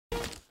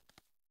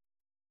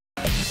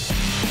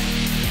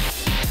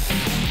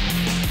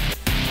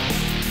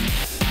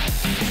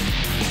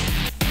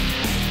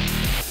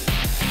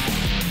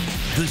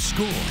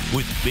Score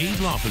with Babe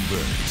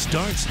Laufenberg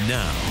starts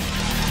now.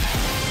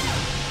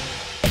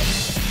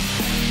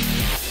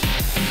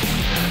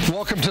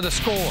 Welcome to The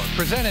Score,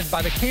 presented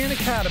by the Khan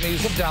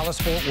Academies of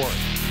Dallas-Fort Worth.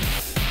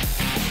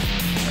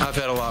 I've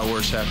had a lot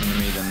worse happen to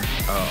me than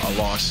a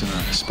loss in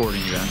a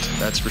sporting event,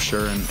 that's for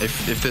sure. And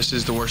if this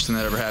is the worst thing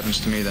that ever happens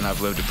to me, then I've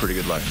lived a pretty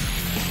good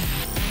life.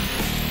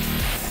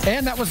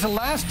 And that was the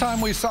last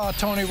time we saw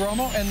Tony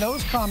Romo, and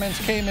those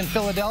comments came in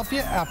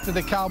Philadelphia after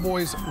the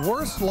Cowboys'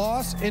 worst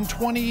loss in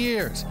 20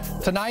 years.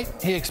 Tonight,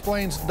 he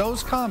explains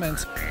those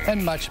comments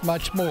and much,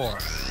 much more.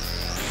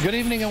 Good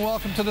evening and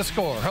welcome to The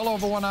Score. Hello,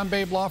 everyone. I'm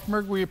Babe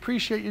Laufenberg. We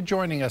appreciate you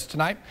joining us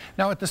tonight.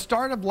 Now, at the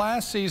start of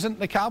last season,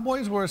 the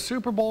Cowboys were a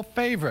Super Bowl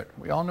favorite.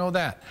 We all know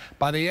that.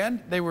 By the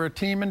end, they were a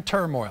team in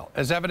turmoil,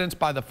 as evidenced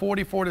by the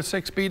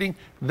 44-6 beating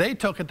they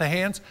took at the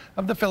hands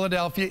of the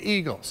Philadelphia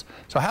Eagles.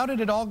 So how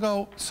did it all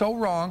go so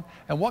wrong,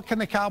 and what can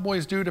the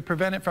Cowboys do to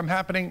prevent it from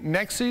happening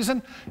next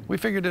season? We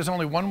figured there's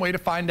only one way to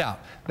find out.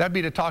 That'd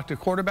be to talk to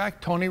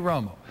quarterback Tony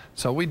Romo.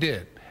 So we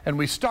did. And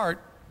we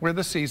start where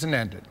the season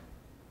ended.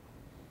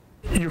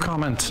 Your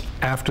comments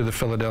after the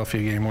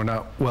Philadelphia game were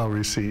not well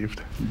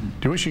received. Do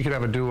you wish you could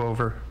have a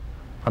do-over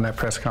on that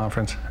press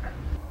conference?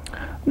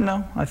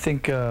 No, I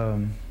think, yeah,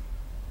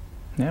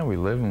 we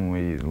live and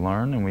we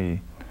learn and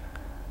we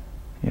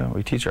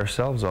teach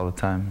ourselves all the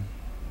time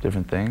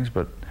different things,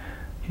 but,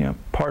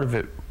 part of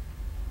it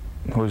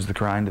was the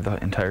grind of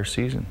the entire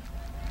season.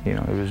 It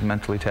was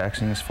mentally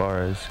taxing as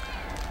far as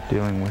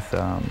dealing with,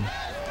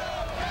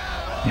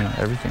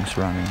 everything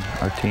surrounding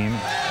our team.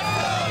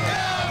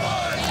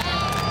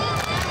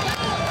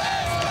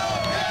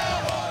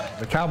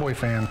 The Cowboy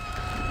fan,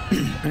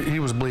 he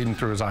was bleeding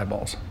through his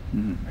eyeballs.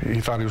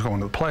 He thought he was going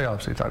to the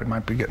playoffs. He thought he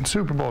might be getting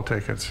Super Bowl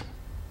tickets.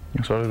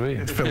 So did we.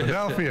 It's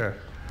Philadelphia.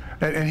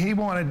 And he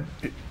wanted,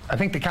 I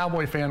think the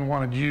Cowboy fan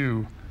wanted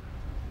you,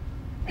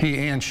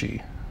 he and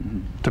she,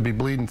 to be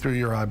bleeding through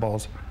your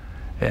eyeballs.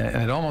 And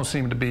it almost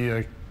seemed to be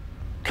a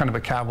kind of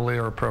a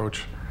cavalier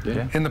approach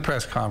in the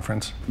press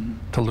conference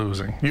to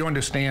losing. You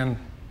understand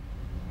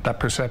that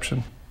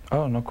perception?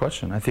 Oh, no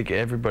question. I think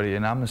everybody,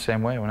 and I'm the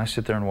same way. When I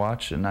sit there and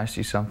watch and I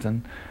see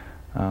something,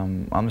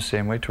 I'm the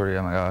same way toward it.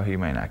 I'm like, oh, he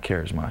may not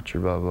care as much, or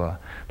blah, blah.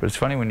 But it's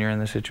funny when you're in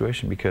this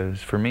situation because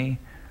for me,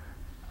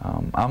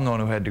 I'm the one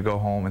who had to go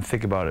home and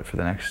think about it for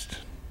the next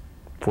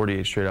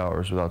 48 straight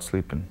hours without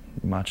sleeping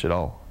much at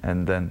all.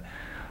 And then,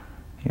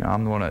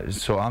 I'm the one,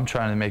 so I'm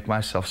trying to make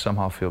myself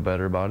somehow feel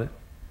better about it.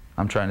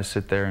 I'm trying to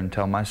sit there and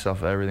tell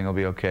myself everything will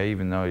be okay,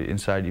 even though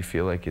inside you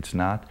feel like it's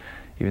not,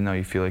 even though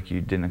you feel like you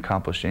didn't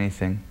accomplish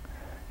anything.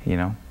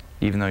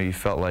 Even though you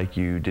felt like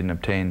you didn't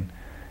obtain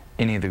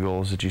any of the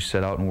goals that you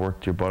set out and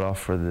worked your butt off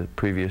for the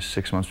previous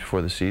 6 months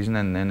before the season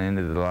and then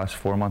into the last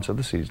 4 months of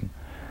the season.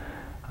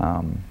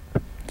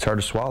 It's hard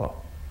to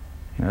swallow.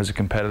 As a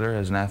competitor,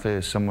 as an athlete,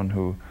 as someone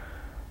who,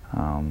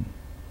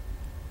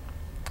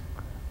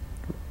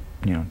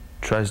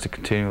 tries to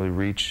continually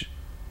reach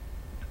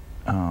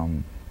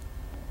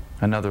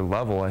another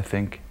level, I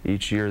think,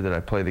 each year that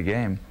I play the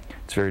game,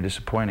 it's very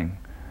disappointing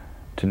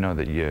to know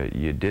that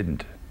you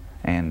didn't.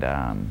 And,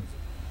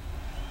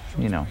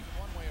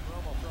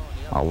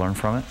 I'll learn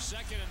from it,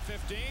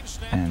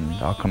 and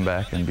I'll come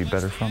back and be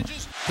better from it.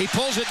 He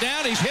pulls it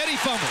down, he's hit, he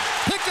fumbles.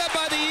 Picked up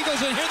by the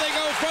Eagles, and here they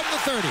go from the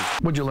 30.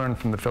 What'd you learn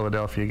from the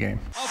Philadelphia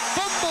game? A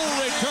fumble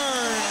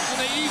return,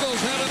 and the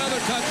Eagles have another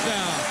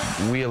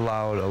touchdown. We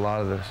allowed a lot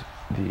of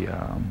the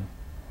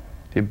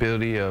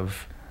ability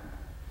of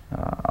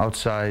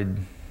outside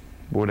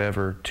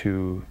whatever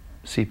to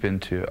seep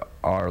into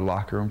our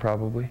locker room,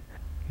 probably.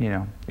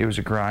 It was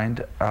a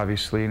grind,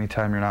 obviously,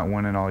 anytime you're not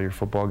winning all your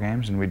football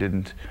games, and we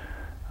didn't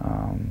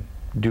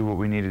do what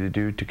we needed to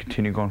do to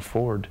continue going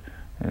forward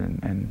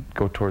and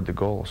go toward the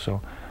goal. So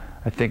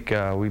I think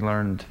we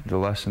learned the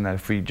lesson that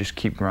if we just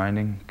keep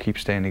grinding, keep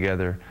staying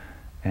together,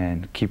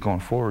 and keep going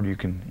forward, you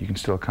can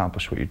still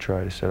accomplish what you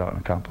try to set out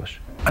and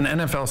accomplish. An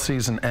NFL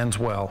season ends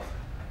well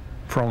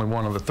for only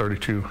one of the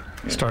 32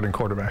 starting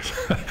quarterbacks.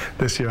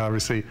 This year,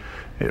 obviously,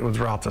 it was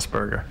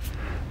Roethlisberger.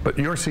 But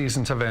your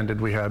seasons have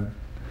ended. We had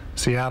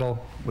Seattle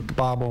with the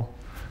bobble.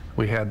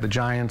 We had the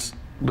Giants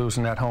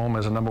losing at home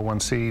as a #1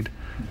 seed.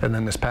 And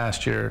then this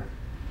past year,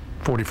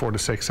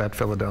 44-6 at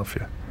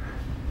Philadelphia.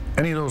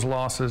 Any of those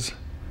losses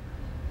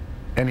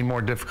any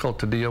more difficult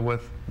to deal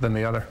with than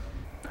the other?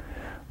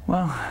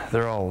 Well,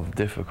 they're all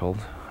difficult.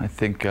 I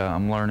think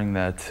I'm learning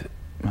that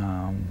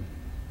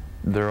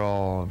they're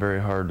all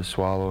very hard to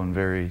swallow and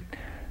very,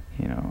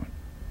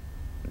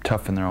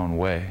 tough in their own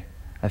way.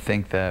 I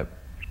think that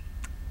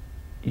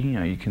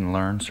you can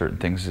learn certain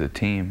things as a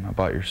team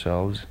about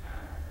yourselves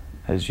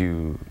as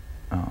you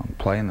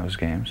play in those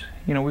games.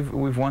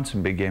 We've won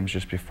some big games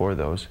just before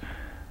those.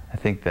 I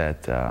think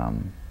that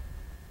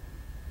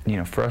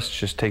for us, it's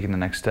just taking the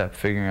next step,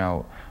 figuring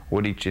out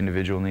what each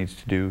individual needs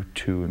to do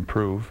to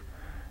improve,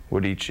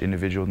 what each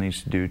individual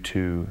needs to do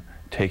to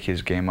take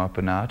his game up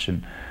a notch,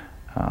 and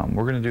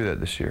we're going to do that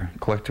this year.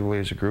 Collectively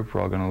as a group,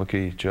 we're all going to look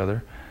at each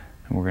other,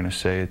 and we're going to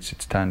say it's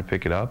time to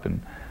pick it up,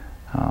 and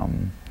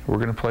we're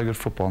going to play good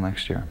football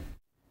next year.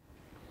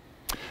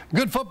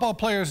 Good football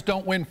players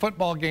don't win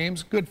football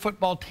games, good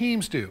football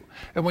teams do.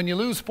 And when you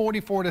lose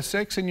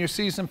 44-6 in your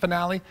season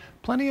finale,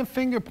 plenty of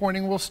finger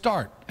pointing will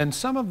start. And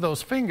some of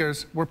those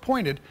fingers were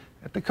pointed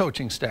at the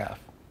coaching staff.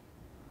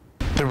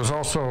 There was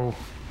also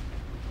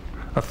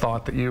a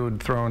thought that you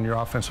had thrown your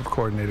offensive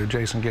coordinator,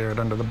 Jason Garrett,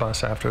 under the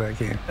bus after that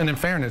game. And in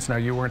fairness, now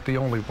you weren't the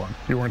only one.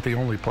 You weren't the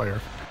only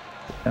player.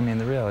 I mean,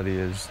 the reality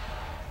is,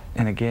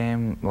 in a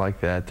game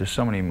like that, there's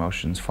so many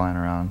emotions flying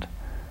around.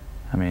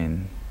 I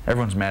mean,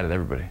 everyone's mad at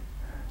everybody.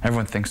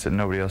 Everyone thinks that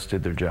nobody else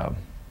did their job.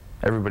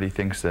 Everybody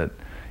thinks that,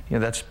 you know,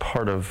 that's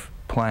part of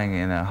playing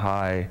in a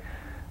high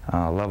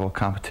level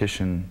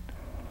competition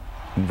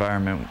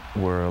environment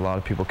where a lot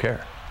of people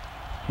care.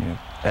 You know,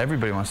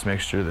 everybody wants to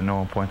make sure that no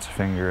one points a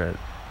finger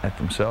at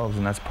themselves,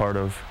 and that's part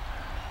of,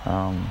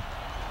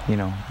 you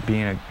know,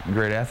 being a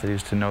great athlete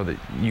is to know that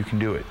you can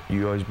do it.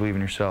 You always believe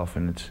in yourself,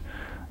 and it's,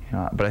 you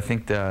know, but I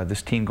think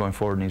this team going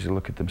forward needs to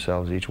look at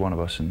themselves, each one of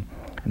us, and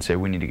say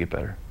we need to get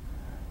better.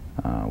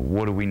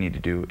 What do we need to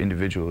do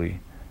individually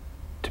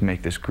to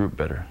make this group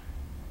better?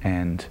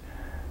 And,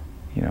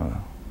 you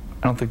know,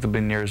 I don't think there'll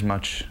be near as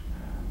much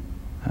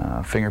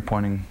finger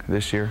pointing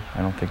this year.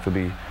 I don't think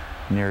there'll be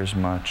near as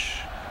much,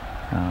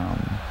 you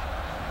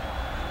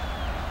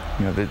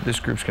know, this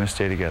group's going to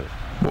stay together.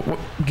 What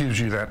gives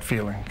you that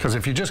feeling? Because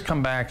if you just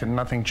come back and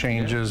nothing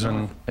changes,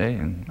 and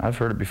I've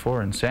heard it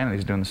before,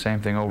 Insanity's doing the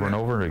same thing over and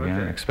over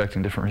again,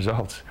 expecting different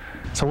results.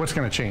 So what's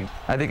going to change?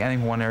 I think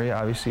one area,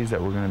 obviously, is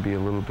that we're going to be a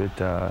little bit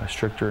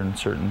stricter in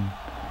certain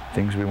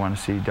things we want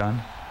to see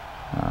done.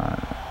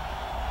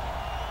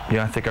 You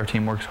know, I think our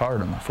team works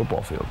hard on the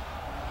football field,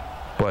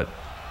 but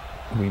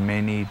we may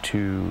need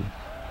to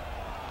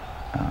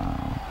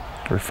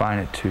refine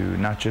it to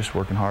not just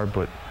working hard,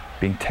 but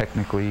being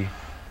technically,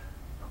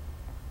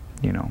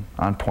 you know,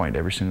 on point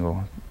every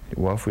single.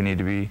 Well, if we need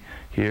to be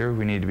here,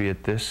 we need to be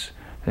at this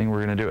thing,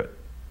 we're going to do it.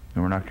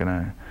 And we're not going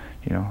to,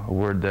 you know, a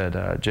word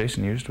that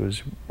Jason used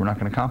was, we're not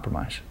going to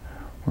compromise.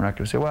 We're not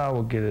going to say, well,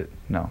 we'll get it.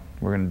 No,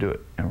 we're going to do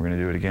it, and we're going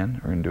to do it again.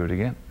 We're going to do it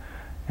again.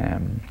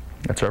 And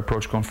that's our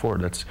approach going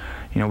forward. That's,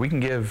 you know, we can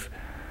give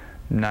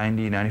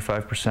 90,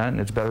 95%, and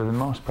it's better than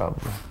most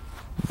probably.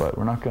 But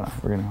we're not gonna.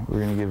 We're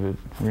gonna give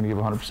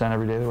 100%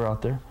 every day that we're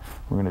out there.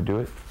 We're gonna do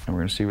it, and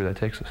we're gonna see where that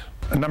takes us.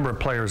 A number of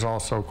players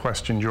also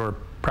questioned your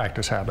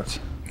practice habits.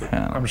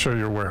 Yeah. I'm sure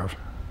you're aware of.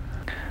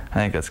 I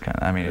think that's kind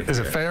of. I mean, is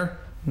it fair?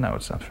 No,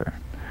 it's not fair.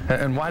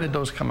 And why did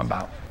those come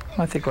about?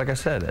 Well, I think, like I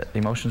said,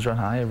 emotions run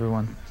high.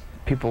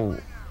 People,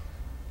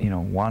 you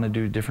know, want to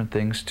do different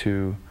things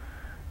to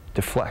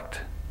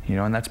deflect. You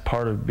know, and that's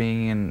part of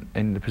being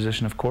in the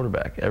position of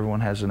quarterback.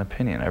 Everyone has an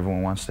opinion.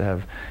 Everyone wants to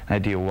have an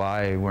idea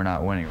why we're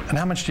not winning. And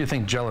how much do you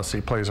think jealousy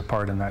plays a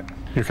part in that?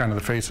 You're kind of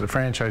the face of the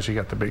franchise. You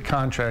got the big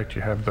contract.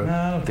 You have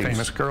the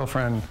famous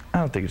girlfriend. I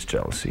don't think it's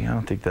jealousy. I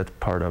don't think that's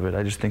part of it.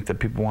 I just think that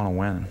people want to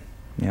win.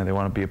 You know, they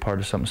want to be a part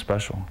of something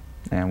special.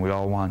 And we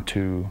all want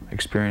to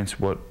experience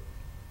what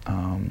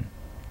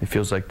it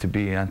feels like to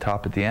be on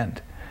top at the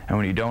end. And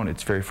when you don't,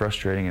 it's very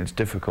frustrating and it's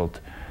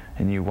difficult.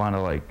 And you want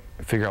to, like,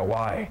 figure out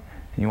why.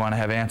 And you want to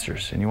have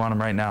answers, and you want them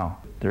right now.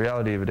 The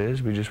reality of it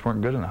is we just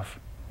weren't good enough.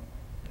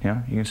 You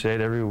know, you can say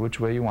it every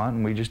which way you want,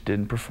 and we just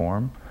didn't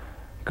perform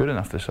good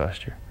enough this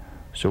last year.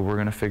 So we're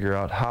going to figure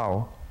out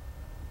how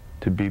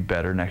to be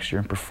better next year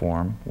and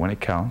perform when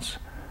it counts,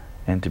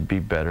 and to be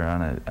better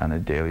on a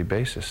daily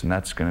basis. And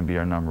that's going to be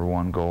our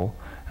 #1 goal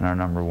and our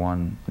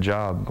 #1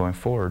 job going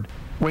forward.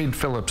 Wade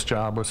Phillips'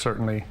 job was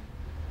certainly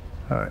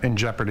in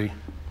jeopardy,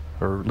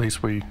 or at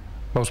least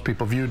most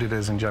people viewed it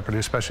as in jeopardy,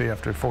 especially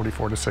after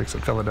 44-6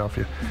 at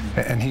Philadelphia,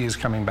 and he is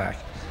coming back.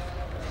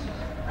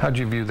 How'd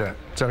you view that?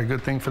 Is that a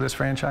good thing for this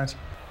franchise?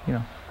 You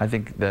know, I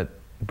think that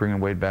bringing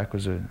Wade back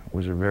was a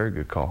very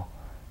good call.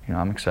 You know,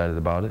 I'm excited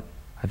about it.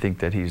 I think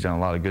that he's done a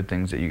lot of good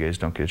things that you guys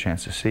don't get a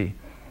chance to see,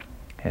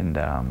 and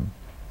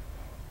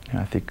you know,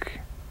 I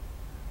think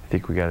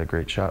we got a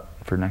great shot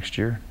for next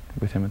year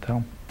with him at the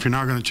helm. If you're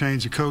not going to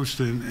change the coach,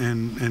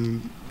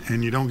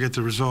 and you don't get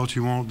the results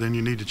you want, then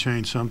you need to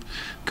change something.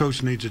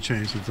 Coach needs to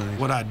change some things.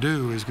 What I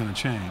do is going to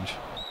change.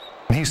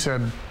 He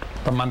said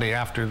the Monday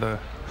after the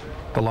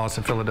loss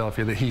in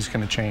Philadelphia that he's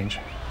going to change.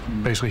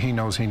 Basically, he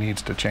knows he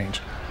needs to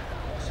change.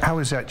 How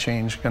is that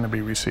change going to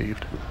be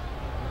received?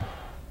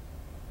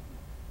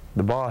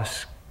 The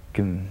boss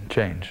can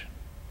change.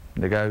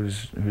 The guy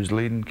who's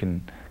leading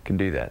can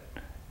do that.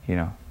 You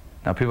know.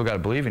 Now people got to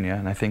believe in you,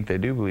 and I think they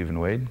do believe in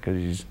Wade because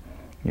he's,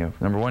 you know,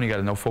 #1, you got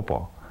to know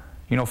football.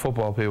 You know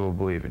football, people will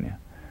believe in you.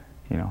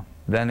 You know.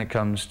 Then it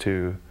comes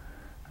to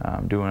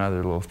doing other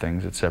little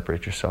things that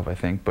separate yourself, I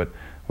think. But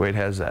Wade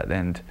has that,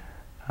 and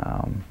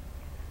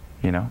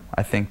you know,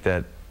 I think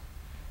that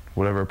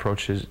whatever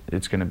approach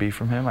it's going to be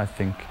from him, I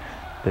think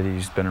that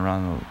he's been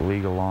around the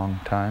league a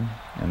long time,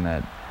 and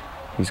that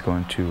he's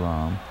going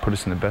to put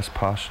us in the best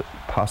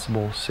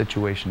possible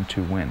situation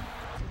to win.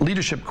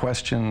 Leadership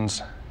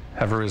questions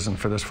have arisen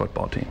for this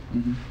football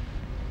team.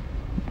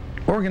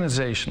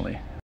 Organizationally,